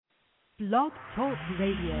Blog Talk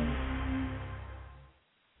Radio.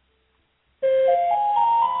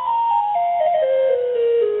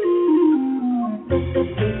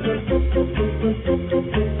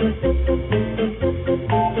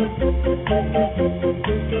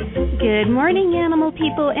 Good morning, animal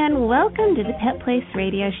people, and welcome to the Pet Place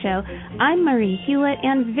Radio Show. I'm Marie Hulett,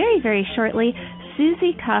 and very shortly,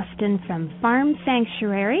 Susan Coston from Farm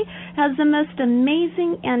Sanctuary has the most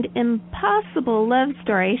amazing and impossible love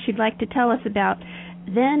story she'd like to tell us about.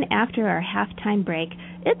 Then, after our halftime break,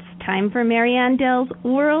 it's time for Maryanne Dell's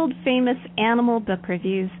world-famous animal book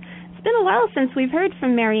reviews. It's been a while since we've heard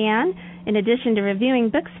from Maryanne. In addition to reviewing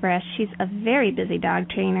books for us, she's a very busy dog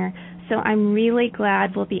trainer, so I'm really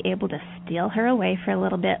glad we'll be able to steal her away for a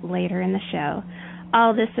little bit later in the show.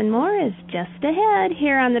 All this and more is just ahead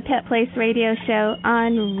here on the Pet Place Radio Show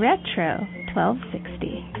on Retro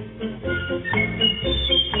 1260.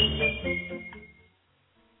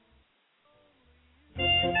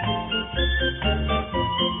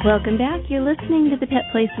 Welcome back. You're listening to the Pet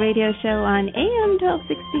Place Radio Show on AM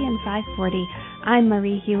 1260 and 540. I'm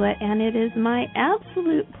Marie Hulett, and it is my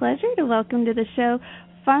absolute pleasure to welcome to the show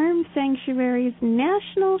Farm Sanctuary's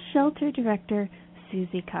National Shelter Director,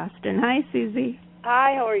 Susan Coston. Hi, Susie.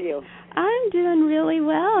 Hi, how are you? I'm doing really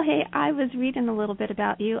well. Hey, I was reading a little bit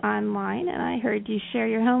about you online, and I heard you share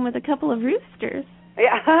your home with a couple of roosters.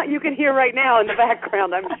 Yeah, you can hear right now in the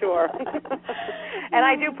background, I'm sure. And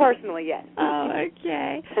I do personally, yes. Oh,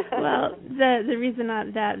 okay. Well, the reason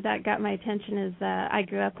that got my attention is I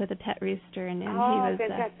grew up with a pet rooster, and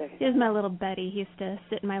fantastic. He was my little buddy. He used to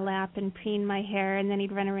sit in my lap and preen my hair, and then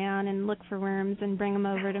he'd run around and look for worms and bring them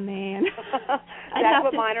over to me. And That's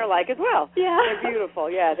what mine are like as well. Yeah. They're beautiful.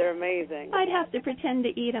 Yeah, they're amazing. I'd have to pretend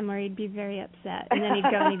to eat him, or he'd be very upset, and then he'd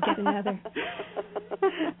go and he'd get another.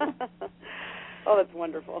 Oh, that's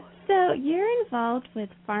wonderful. So you're involved with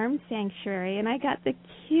Farm Sanctuary, and I got the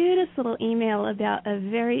cutest little email about a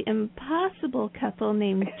very impossible couple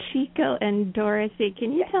named Chico and Dorothy.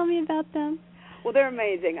 Can you tell me about them? Well, they're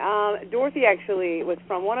amazing. Dorothy actually was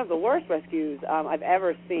from one of the worst rescues I've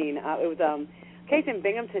ever seen. It was a case in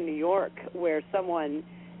Binghamton, New York, where someone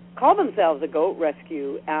called themselves a goat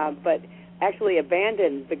rescue, but actually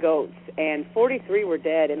abandoned the goats, and 43 were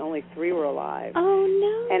dead and only 3 were alive. Oh,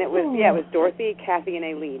 no. And it was Dorothy, Kathy, and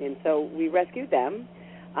Aileen, and so we rescued them,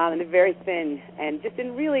 and they're very thin and just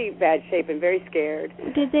in really bad shape and very scared.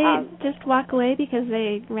 Did they just walk away because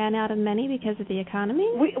they ran out of money because of the economy?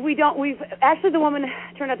 We've actually, the woman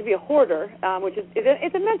turned out to be a hoarder, which is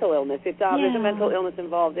it's a mental illness. There's a mental illness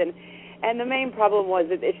involved, and the main problem was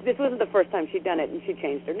that this wasn't the first time she'd done it, and she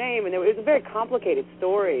changed her name, and it was a very complicated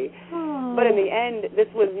story. Oh. But in the end, this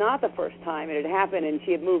was not the first time it had happened, and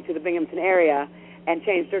she had moved to the Binghamton area and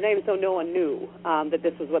changed her name, so no one knew that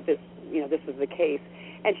this was this was the case.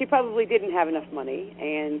 And she probably didn't have enough money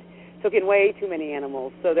and took in way too many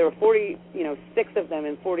animals. So there were 6 of them,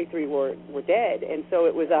 and 43 were dead, and so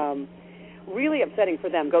it was really upsetting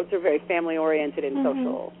for them. Goats are very family-oriented and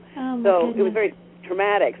social, so it was very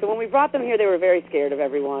traumatic. So when we brought them here, they were very scared of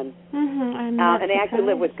everyone, and they actually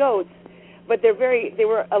live with goats, but they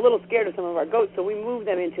were a little scared of some of our goats, so we moved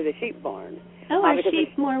them into the sheep barn. Oh, are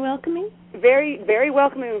sheep more welcoming? Very, very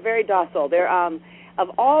welcoming and very docile. They're of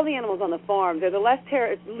all the animals on the farm, they're the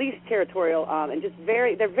least territorial, and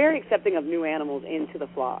they're very accepting of new animals into the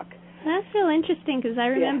flock. That's real interesting, because I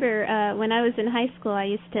remember when I was in high school, I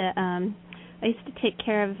used to take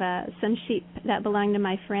care of some sheep that belonged to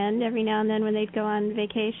my friend every now and then when they'd go on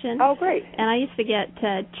vacation. Oh, great. And I used to get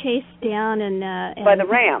chased down and by the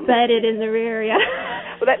ram. Butted in the rear, yeah.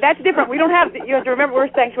 Well, that's different. We don't have, you have to remember, we're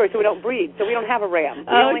a sanctuary, so we don't breed, so we don't have a ram.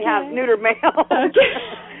 We only have neutered males. Okay.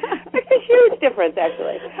 It's a huge difference,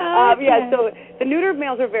 actually. So the neutered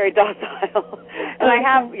males are very docile. And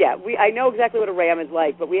I know exactly what a ram is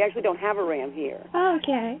like, but we actually don't have a ram here.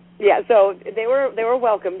 Okay. Yeah, so they were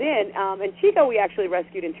welcomed in. And Chico we actually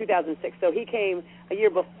rescued in 2006, so he came a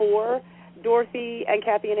year before Dorothy and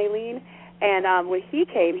Kathy and Aileen. And when he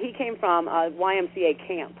came from a YMCA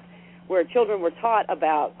camp where children were taught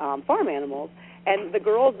about farm animals. And the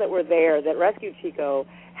girls that were there that rescued Chico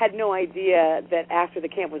had no idea that after the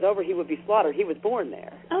camp was over, he would be slaughtered. He was born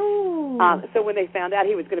there. Oh. So when they found out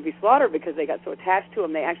he was going to be slaughtered because they got so attached to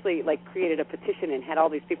him, they actually created a petition and had all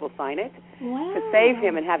these people sign it to save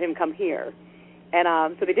him and have him come here.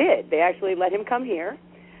 And so they did. They actually let him come here,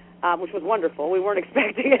 which was wonderful. We weren't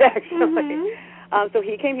expecting it, actually. So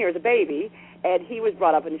he came here as a baby, and he was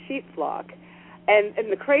brought up in a sheep flock. And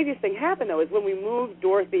the craziest thing happened, though, is when we moved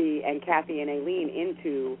Dorothy and Kathy and Aileen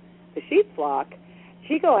into the sheep flock,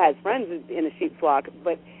 Chico has friends in the sheep flock,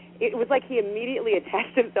 but it was like he immediately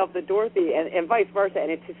attached himself to Dorothy and vice versa,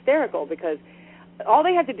 and it's hysterical because all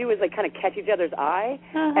they have to do is like kind of catch each other's eye,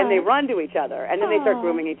 and they run to each other, and then they start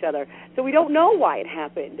grooming each other. So we don't know why it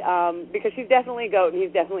happened, because she's definitely a goat and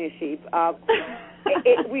he's definitely a sheep.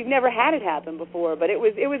 We've never had it happen before, but it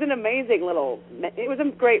was an amazing it was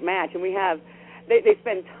a great match, and they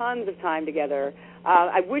spend tons of time together.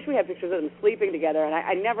 I wish we had pictures of them sleeping together, and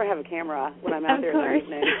I never have a camera when I'm out there in the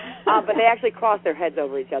evening. But they actually cross their heads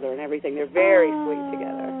over each other and everything. They're very sweet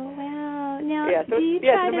together. Wow. Now, so do you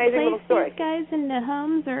try to place these story. guys in the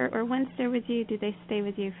homes, or once they're with you, do they stay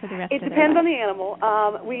with you for the rest of their life? It depends on the animal.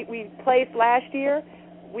 We placed last year,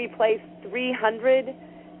 we placed 300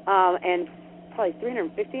 and probably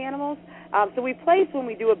 350 animals. So we place when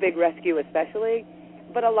we do a big rescue especially.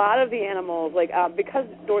 But a lot of the animals, because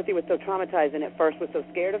Dorothy was so traumatized and at first was so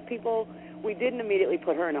scared of people, we didn't immediately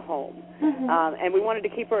put her in a home. And we wanted to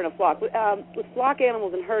keep her in a flock. With flock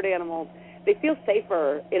animals and herd animals, they feel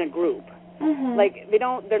safer in a group.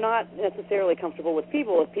 They're not necessarily comfortable with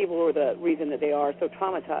people if people are the reason that they are so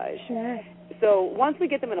traumatized. Sure. So once we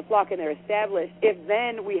get them in a flock and they're established, if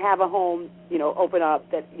then we have a home, open up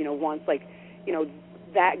that, wants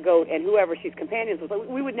that goat and whoever she's companions with,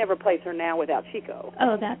 we would never place her now without Chico.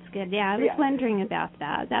 Oh, that's good. Yeah, I was wondering about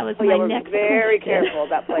that. That was my next question. We're very careful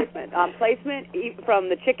about placement. Placement from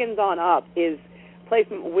the chickens on up is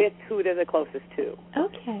placement with who they're the closest to.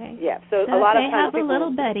 Okay. Yeah, so a lot of times they have a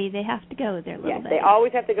little buddy. They have to go with their little buddy. They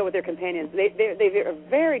always have to go with their companions. They are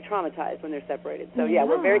very traumatized when they're separated. So,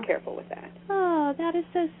 we're very careful with that. Oh, that is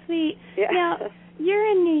so sweet. Yeah. Now, you're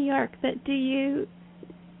in New York, but do you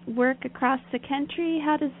work across the country?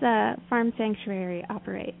 How does the Farm Sanctuary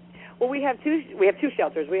operate? Well, we have two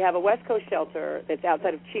shelters. We have a West Coast shelter that's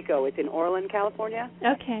outside of Chico. It's in Orland, California.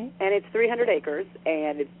 Okay. And it's 300 acres,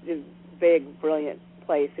 and it's a big, brilliant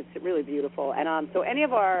place. It's really beautiful. And so any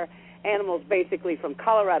of our animals, basically from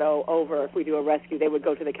Colorado over, if we do a rescue, they would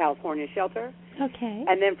go to the California shelter. Okay.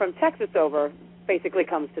 And then from Texas over, basically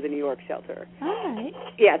comes to the New York shelter. All right.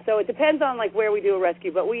 Yeah, so it depends on where we do a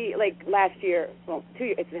rescue. But we last year, I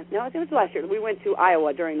think it was last year. We went to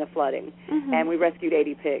Iowa during the flooding, and we rescued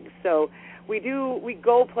 80 pigs. So we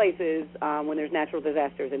go places when there's natural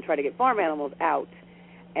disasters and try to get farm animals out.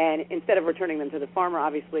 And instead of returning them to the farmer,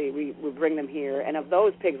 obviously we bring them here. And of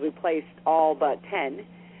those pigs, we placed all but 10,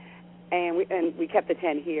 and we kept the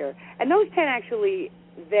 10 here. And those 10 actually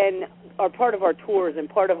then are part of our tours and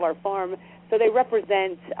part of our farm. So they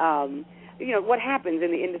represent, what happens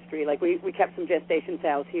in the industry. We kept some gestation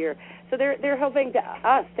sows here. So they're helping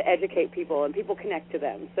us to educate people, and people connect to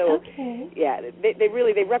them. So,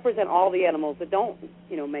 they represent all the animals that don't,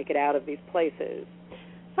 make it out of these places.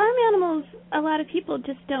 Farm animals, a lot of people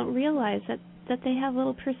just don't realize that they have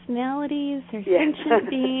little personalities. They're sentient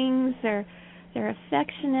beings. They're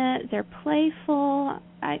affectionate. They're playful.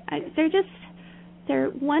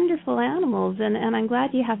 They're wonderful animals, and I'm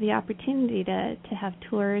glad you have the opportunity to have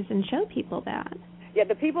tours and show people that. Yeah,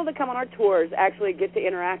 the people that come on our tours actually get to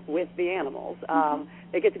interact with the animals.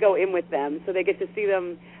 They get to go in with them, so they get to see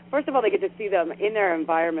them. First of all, they get to see them in their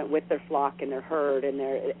environment with their flock and their herd and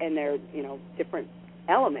their different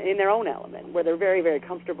element, in their own element, where they're very, very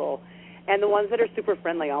comfortable. And the ones that are super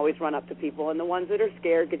friendly always run up to people, and the ones that are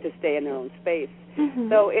scared get to stay in their own space.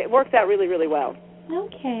 So it works out really, really well.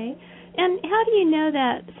 Okay. And how do you know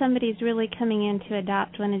that somebody's really coming in to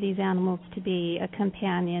adopt one of these animals to be a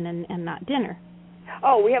companion and not dinner?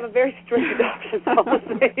 Oh, we have a very strict adoption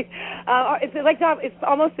policy. It's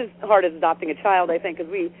almost as hard as adopting a child, I think,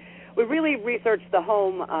 because we really research the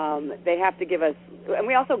home. They have to give us, and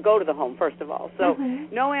we also go to the home, first of all. So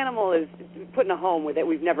no animal is put in a home with it.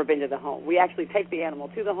 We've never been to the home. We actually take the animal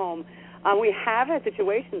to the home. We have had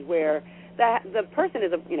situations where the person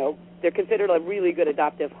is they're considered a really good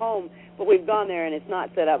adoptive home, but we've gone there and it's not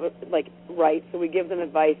set up right. So we give them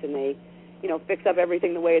advice and they, fix up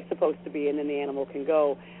everything the way it's supposed to be, and then the animal can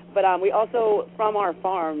go. But we also, from our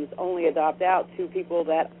farms, only adopt out to people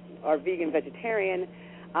that are vegan, vegetarian.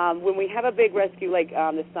 When we have a big rescue,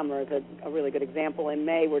 this summer is a really good example. In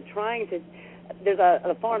May, there's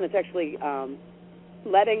a farm that's actually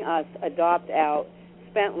letting us adopt out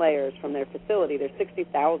spent layers from their facility. There's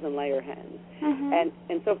 60,000 layer hens.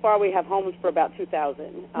 And so far we have homes for about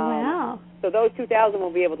 2,000. Wow. So those 2,000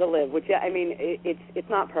 will be able to live, which, it's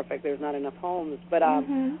not perfect. There's not enough homes. But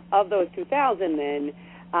of those 2,000 then,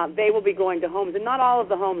 they will be going to homes. And not all of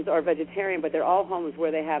the homes are vegetarian, but they're all homes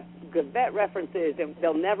where they have good vet references, and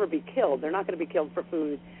they'll never be killed. They're not going to be killed for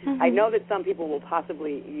food. I know that some people will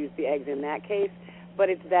possibly use the eggs in that case, but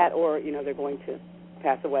it's that or, they're going to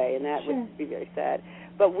pass away, and that would be very sad.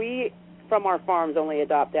 But we, from our farms, only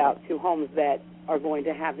adopt out to homes that are going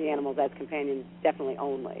to have the animals as companions, definitely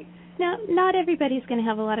only. Now, not everybody's going to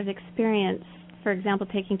have a lot of experience, for example,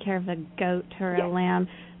 taking care of a goat or a lamb.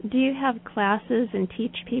 Do you have classes and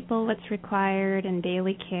teach people what's required and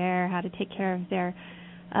daily care, how to take care of their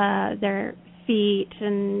feet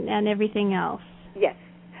and everything else? Yes.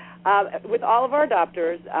 With all of our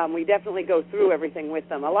adopters, we definitely go through everything with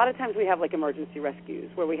them. A lot of times we have like emergency rescues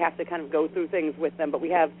where we have to kind of go through things with them, but we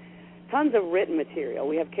have tons of written material.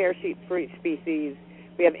 We have care sheets for each species.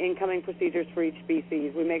 We have incoming procedures for each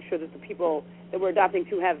species. We make sure that the people that we're adopting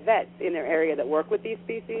to have vets in their area that work with these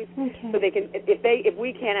species, so they can, if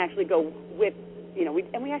we can't actually go with,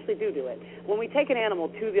 we actually do it. When we take an animal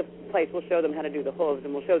to the place, we'll show them how to do the hooves,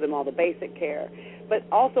 and we'll show them all the basic care. But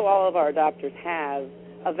also all of our adopters have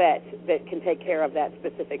a vet that can take care of that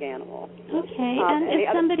specific animal. Okay, and if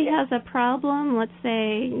somebody has a problem, let's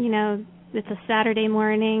say, it's a Saturday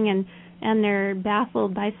morning and they're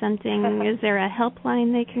baffled by something, is there a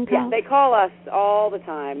helpline they can call? Yeah, they call us all the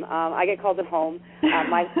time. I get calls at home.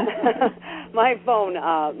 My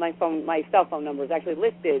cell phone number is actually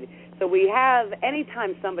listed. So we have,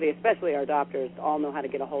 anytime somebody, especially our adopters, all know how to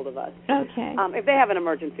get a hold of us. Okay. If they have an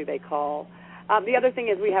emergency, they call. The other thing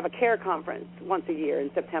is we have a care conference once a year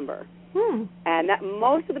in September. And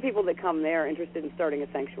most of the people that come there are interested in starting a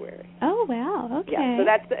sanctuary. Oh, wow, okay. Yeah, so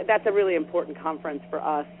that's a really important conference for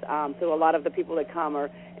us. So a lot of the people that come are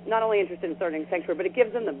not only interested in starting a sanctuary, but it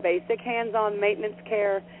gives them the basic hands-on maintenance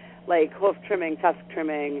care, like hoof trimming, tusk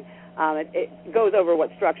trimming. It goes over what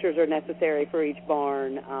structures are necessary for each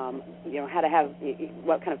barn, how to have,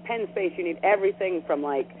 what kind of pen space you need, everything from,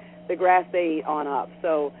 like, the grass they eat on up.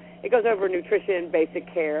 So it goes over nutrition, basic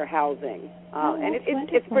care, housing. And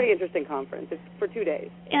it's a pretty interesting conference. It's for 2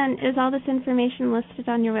 days. And is all this information listed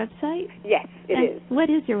on your website? Yes, it is. What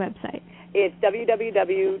is your website? It's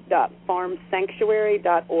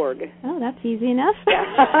www.farmsanctuary.org. Oh, that's easy enough.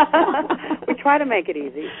 We try to make it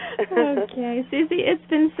easy. Okay. Susie, it's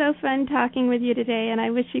been so fun talking with you today, and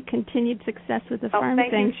I wish you continued success with the Farm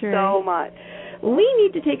Sanctuary. Thank you so much. We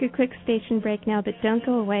need to take a quick station break now, but don't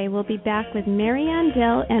go away. We'll be back with Maryanne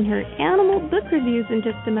Dell and her animal book reviews in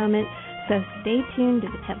just a moment, so stay tuned to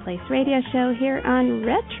the Pet Place Radio Show here on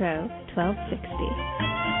Retro 1260.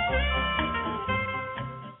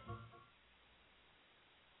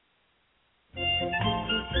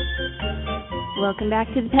 Welcome back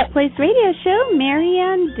to the Pet Place Radio Show.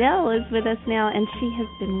 Maryanne Dell is with us now, and she has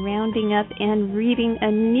been rounding up and reading a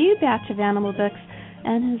new batch of animal books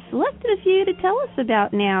and has selected a few to tell us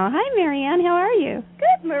about now. Hi, Maryanne. How are you?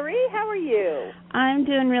 Good, Marie. How are you? I'm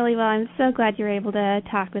doing really well. I'm so glad you're able to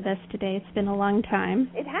talk with us today. It's been a long time.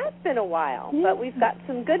 It has been a while, but we've got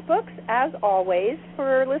some good books, as always,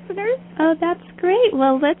 for listeners. Oh, that's great.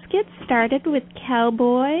 Well, let's get started with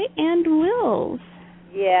Cowboy and Wills.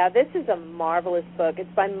 Yeah, this is a marvelous book.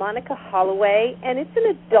 It's by Monica Holloway, and it's an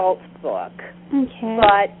adult book. Okay.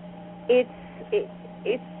 But it's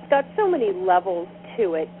got so many levels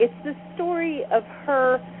to it. It's the story of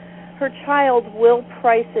her child, Will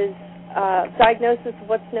Price's diagnosis of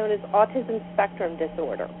what's known as autism spectrum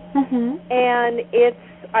disorder. Mm-hmm. And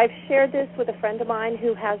I've shared this with a friend of mine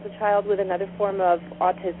who has a child with another form of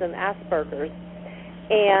autism, Asperger's.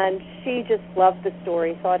 And she just loved the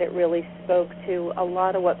story, thought it really spoke to a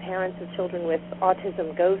lot of what parents of children with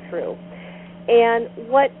autism go through. And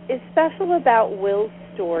what is special about Will's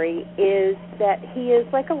story is that he is,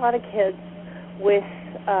 like a lot of kids with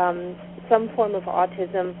some form of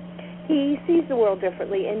autism, he sees the world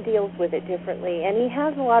differently and deals with it differently. And he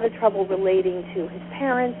has a lot of trouble relating to his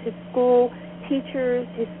parents, his school teachers,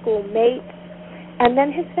 his school mates. And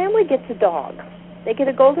then his family gets a dog. They get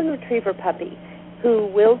a golden retriever puppy, who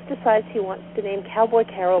Wills decides he wants to name Cowboy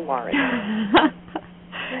Carol Lawrence.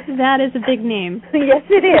 That is a big name. Yes,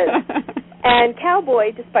 it is. And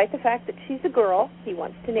Cowboy, despite the fact that she's a girl, he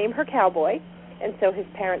wants to name her Cowboy, and so his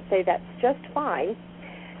parents say that's just fine,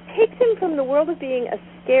 takes him from the world of being a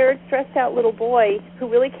scared, stressed-out little boy who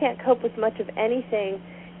really can't cope with much of anything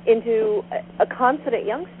into a confident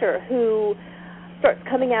youngster who starts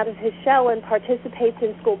coming out of his shell and participates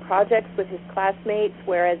in school projects with his classmates,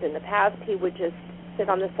 whereas in the past he would just sit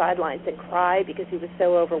on the sidelines and cry because he was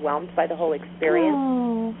so overwhelmed by the whole experience.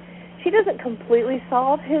 Oh. She doesn't completely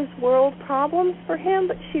solve his world problems for him,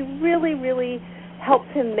 but she really, really helps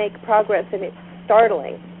him make progress, and it's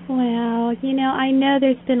startling. Wow. I know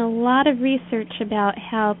there's been a lot of research about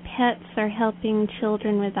how pets are helping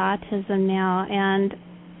children with autism now, and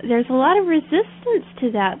there's a lot of resistance to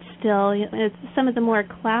that still. It's some of the more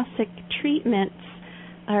classic treatments,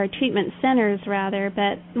 or treatment centers rather,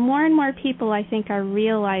 but more and more people, I think, are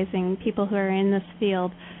realizing, people who are in this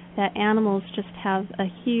field, that animals just have a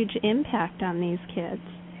huge impact on these kids.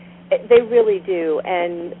 They really do,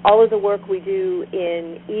 and all of the work we do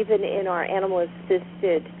even in our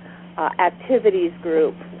animal-assisted activities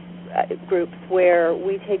groups where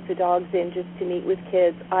we take the dogs in just to meet with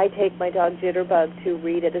kids. I take my dog Jitterbug to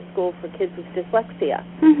read at a school for kids with dyslexia,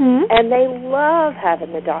 and they love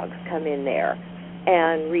having the dogs come in there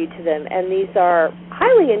and read to them. And these are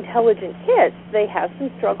highly intelligent kids. They have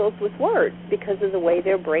some struggles with words because of the way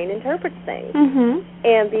their brain interprets things.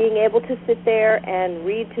 And being able to sit there and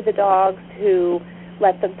read to the dogs, who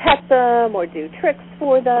let them pet them or do tricks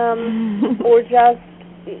for them or just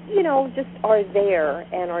are there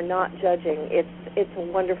and are not judging. It's a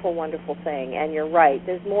wonderful, wonderful thing. And you're right.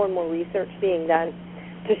 There's more and more research being done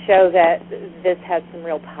to show that this has some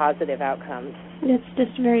real positive outcomes. It's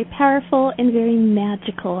just very powerful and very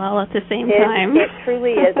magical all at the same time. It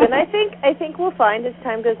truly is. And I think we'll find as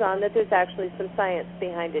time goes on that there's actually some science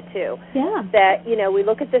behind it too. Yeah. That, we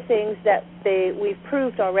look at the things that we've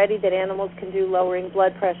proved already that animals can do, lowering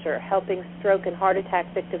blood pressure, helping stroke and heart attack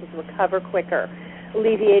victims recover quicker,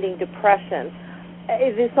 alleviating depression.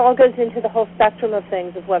 This all goes into the whole spectrum of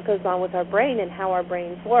things of what goes on with our brain and how our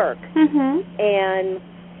brains work. And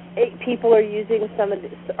people are using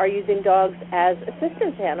dogs as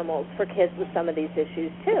assistance animals for kids with some of these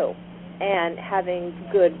issues too, and having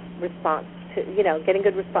good response to getting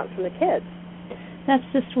good response from the kids. That's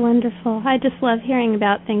just wonderful. I just love hearing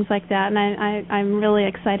about things like that, and I'm really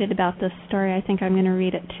excited about this story. I think I'm going to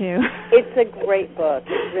read it too. It's a great book.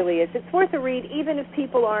 It really is. It's worth a read, even if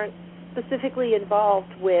people aren't specifically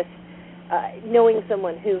involved with knowing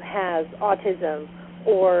someone who has autism,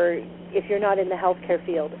 or if you're not in the healthcare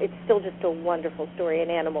field. It's still just a wonderful story, and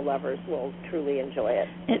animal lovers will truly enjoy it.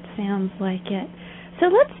 It sounds like it. So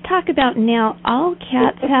let's talk about now, all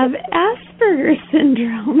cats have Asperger's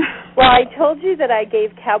syndrome. Well, I told you that I gave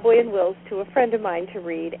Cowboy and Wills to a friend of mine to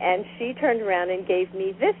read, and she turned around and gave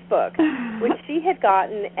me this book, which she had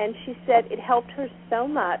gotten, and she said it helped her so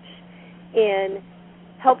much in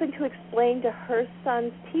helping to explain to her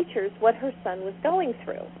son's teachers what her son was going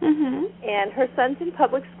through. And her son's in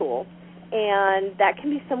public school, and that can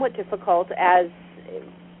be somewhat difficult, as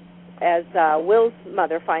Will's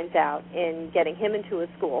mother finds out, in getting him into a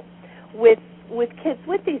school with kids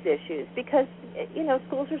with these issues, because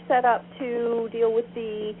schools are set up to deal with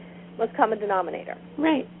the most common denominator.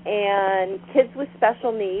 Right. And kids with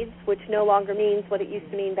special needs, which no longer means what it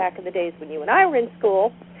used to mean back in the days when you and I were in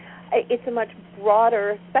school. It's a much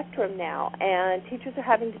broader spectrum now, and teachers are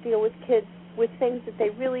having to deal with kids with things that they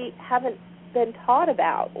really haven't been taught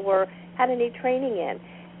about or had any training in.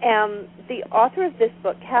 The author of this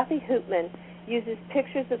book, Kathy Hoopman, uses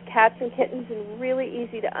pictures of cats and kittens and really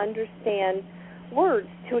easy to understand words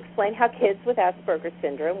to explain how kids with Asperger's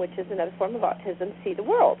syndrome, which is another form of autism, see the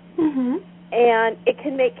world. And it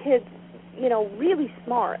can make kids, really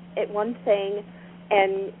smart at one thing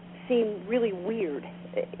and seem really weird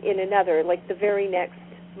in another, like the very next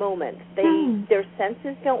moment. Their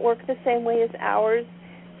senses don't work the same way as ours.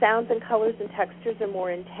 Sounds and colors and textures are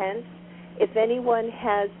more intense. If anyone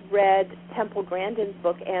has read Temple Grandin's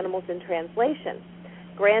book, Animals in Translation,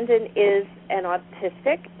 Grandin is an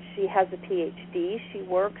autistic. She has a PhD. She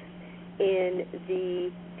works in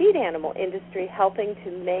the feed animal industry, helping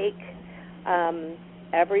to make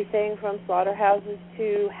everything from slaughterhouses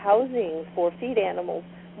to housing for feed animals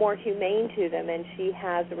more humane to them, and she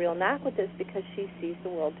has a real knack with this because she sees the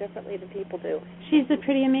world differently than people do. She's a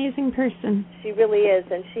pretty amazing person. She really is,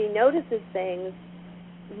 and she notices things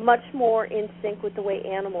much more in sync with the way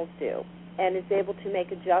animals do, and is able to make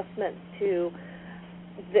adjustments to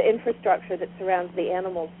the infrastructure that surrounds the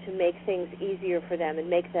animals to make things easier for them and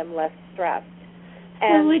make them less stressed.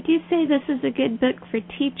 So would you say this is a good book for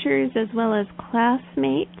teachers as well as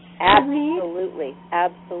classmates? Absolutely,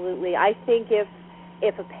 absolutely. I think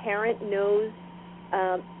if a parent knows,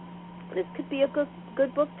 this could be a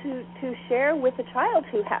good book to share with a child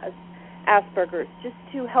who has Asperger's, just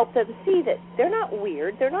to help them see that they're not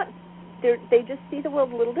weird. They just see the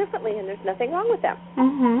world a little differently, and there's nothing wrong with them.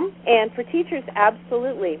 And for teachers,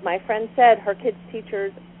 absolutely. My friend said her kids'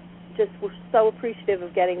 teachers just were so appreciative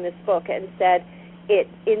of getting this book, and said it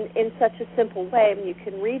in such a simple way. I mean, you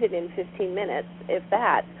can read it in 15 minutes, if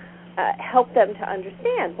that, helped them to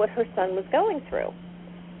understand what her son was going through.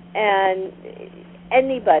 And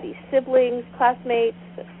anybody, siblings, classmates,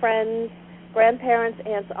 friends, grandparents,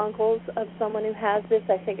 aunts, uncles of someone who has this,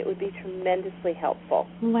 I think it would be tremendously helpful.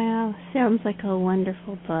 Wow, sounds like a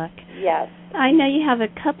wonderful book. Yes. I know you have a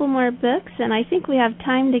couple more books, and I think we have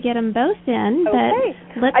time to get them both in, okay.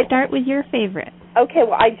 But let's start with your favorite. Okay,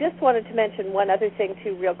 well, I just wanted to mention one other thing,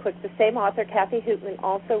 too, real quick. The same author, Kathy Hootman,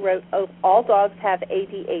 also wrote All Dogs Have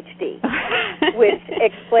ADHD, which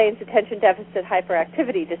explains attention deficit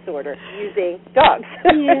hyperactivity disorder using dogs.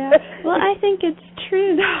 Yeah, well, I think it's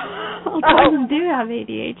true, though. All dogs do have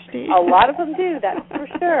ADHD. A lot of them do, that's for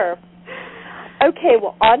sure. Okay,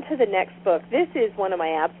 well, on to the next book. This is one of my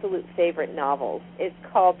absolute favorite novels. It's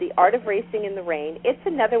called The Art of Racing in the Rain. It's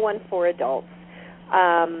another one for adults.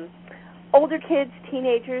 Older kids,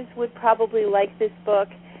 teenagers would probably like this book.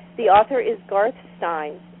 The author is Garth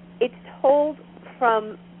Stein. It's told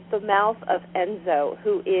from the mouth of Enzo,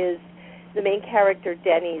 who is the main character,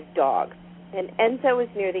 Denny's dog. And Enzo is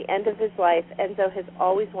near the end of his life. Enzo has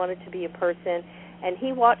always wanted to be a person, and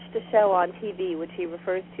he watched a show on TV, which he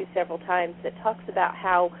refers to several times, that talks about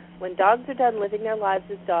how when dogs are done living their lives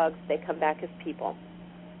as dogs, they come back as people.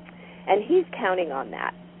 And he's counting on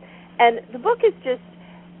that. And the book is just...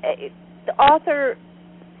 the author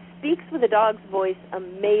speaks with a dog's voice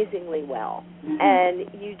amazingly well, and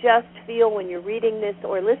you just feel when you're reading this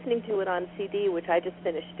or listening to it on CD, which I just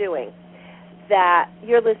finished doing, that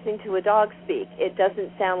you're listening to a dog speak. It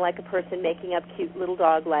doesn't sound like a person making up cute little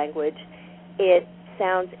dog language. It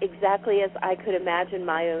sounds exactly as I could imagine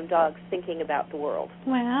my own dogs thinking about the world.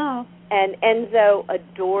 Wow. And Enzo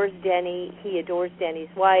adores Denny. He adores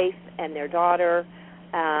Denny's wife and their daughter,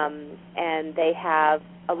 and they have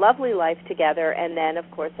a lovely life together, and then, of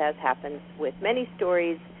course, as happens with many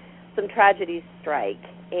stories, some tragedies strike,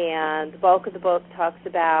 and the bulk of the book talks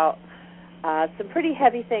about some pretty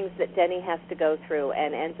heavy things that Denny has to go through,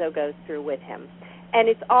 and Enzo goes through with him. And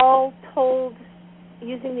it's all told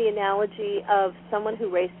using the analogy of someone who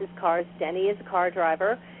races cars. Denny is a car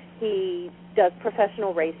driver. He does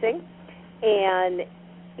professional racing, and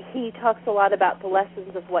he talks a lot about the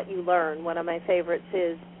lessons of what you learn. One of my favorites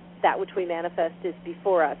is that which we manifest is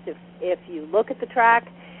before us. If you look at the track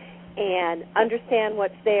and understand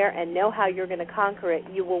what's there and know how you're going to conquer it,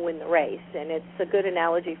 you will win the race. And it's a good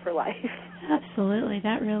analogy for life. Absolutely,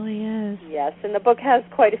 that really is. Yes, and the book has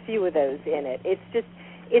quite a few of those in it.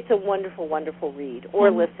 It's a wonderful, wonderful read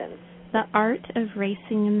or listen. The Art of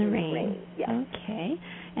Racing in the Rain. Yes. Okay.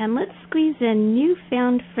 And let's squeeze in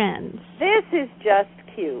Newfound Friends. This is just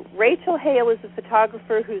cute. Rachel Hale is a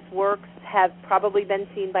photographer whose works have probably been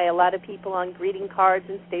seen by a lot of people on greeting cards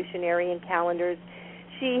and stationery and calendars.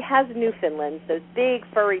 She has Newfoundlands, those big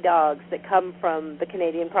furry dogs that come from the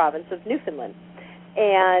Canadian province of Newfoundland.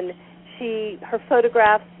 And her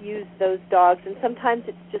photographs use those dogs, and sometimes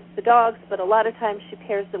it's just the dogs, but a lot of times she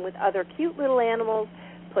pairs them with other cute little animals,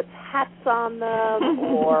 puts hats on them,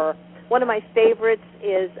 or one of my favorites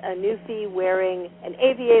is a Newfie wearing an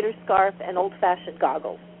aviator scarf and old-fashioned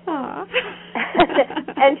goggles. Aww.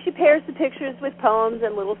 And she pairs the pictures with poems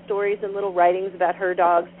and little stories and little writings about her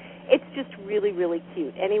dogs. It's just really, really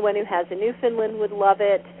cute. Anyone who has a Newfoundland would love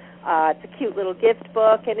it. It's a cute little gift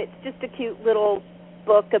book, and it's just a cute little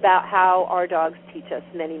book about how our dogs teach us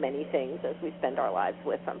many, many things as we spend our lives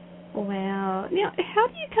with them. Wow. Now, how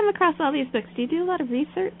do you come across all these books? Do you do a lot of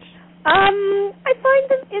research? I find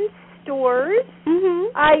them in stores.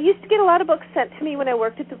 Mm-hmm. I used to get a lot of books sent to me when I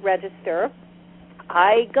worked at the Register.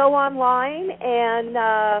 I go online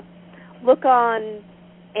and look on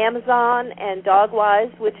Amazon and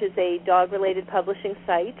Dogwise, which is a dog-related publishing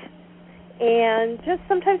site. And just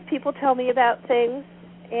sometimes people tell me about things,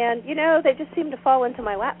 and, they just seem to fall into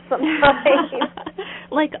my lap sometimes.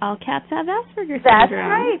 Like all cats have Asperger's syndrome. That's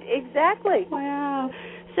right, exactly. Wow.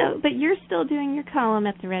 So, but you're still doing your column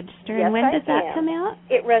at the Register, yes, and when does that come out?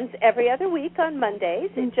 It runs every other week on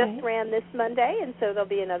Mondays. Okay. It just ran this Monday, and so there'll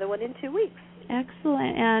be another one in 2 weeks.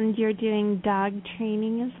 Excellent. And you're doing dog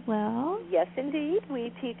training as well? Yes, indeed.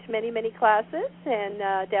 We teach many, many classes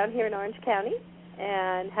and down here in Orange County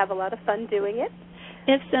and have a lot of fun doing it.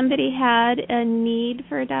 If somebody had a need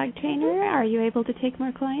for a dog trainer, are you able to take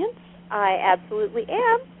more clients? I absolutely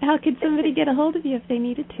am. How could somebody get a hold of you if they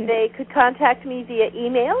needed to? They could contact me via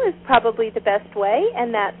email is probably the best way,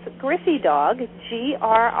 and that's GriffyDog,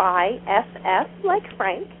 Griff, like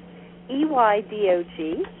Frank,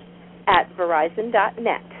 EYDOG, at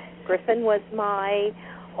Verizon.net. Griffin was my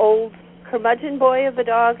old curmudgeon boy of a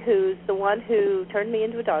dog who's the one who turned me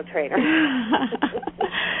into a dog trainer.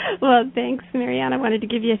 Well, thanks, Maryanne. I wanted to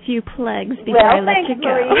give you a few plugs before I let you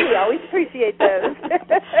go. Well, thanks, Marie. We always appreciate those.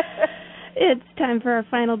 It's time for our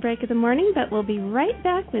final break of the morning, but we'll be right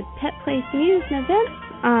back with Pet Place News and Events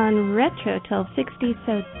on Retro 1260,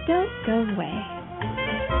 so don't go away.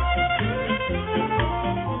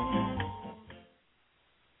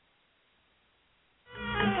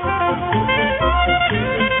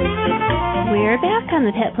 We're back on on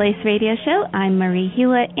the Pet Place Radio Show. I'm Marie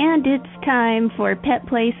Hulett, and it's time for Pet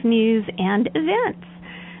Place news and events.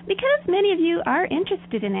 Because many of you are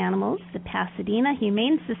interested in animals, the Pasadena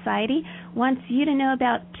Humane Society wants you to know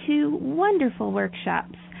about two wonderful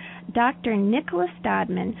workshops. Dr. Nicholas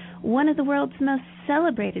Dodman, one of the world's most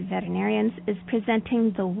celebrated veterinarians, is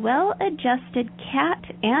presenting the Well-Adjusted Cat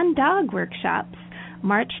and Dog Workshops,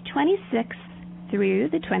 March 26th through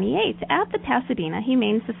the 28th at the Pasadena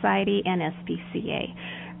Humane Society and SPCA.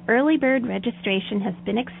 Early bird registration has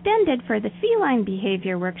been extended for the Feline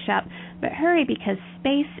Behavior Workshop, but hurry because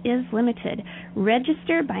space is limited.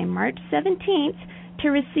 Register by March 17th to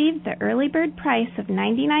receive the early bird price of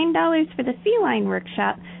 $99 for the Feline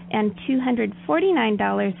Workshop and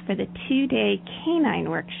 $249 for the 2-day Canine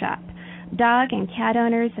Workshop. Dog and cat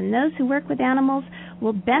owners and those who work with animals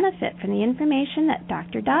will benefit from the information that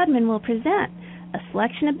Dr. Dodman will present. A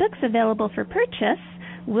selection of books available for purchase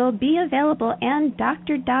will be available, and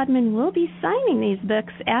Dr. Dodman will be signing these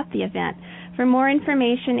books at the event. For more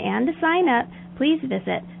information and to sign up, please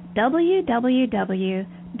visit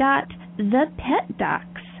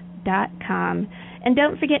www.thepetdocs.com. And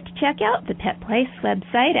don't forget to check out the Pet Place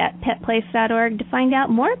website at petplace.org to find out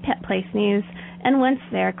more Pet Place news. And once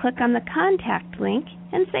there, click on the contact link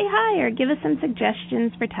and say hi or give us some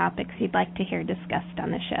suggestions for topics you'd like to hear discussed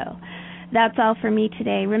on the show. That's all for me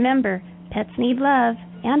today. Remember, pets need love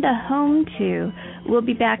and a home, too. We'll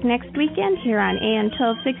be back next weekend here on AM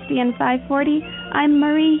 1260 and 540. I'm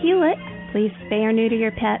Marie Hulett. Please spay or neuter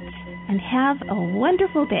your pets and have a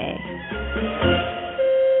wonderful day.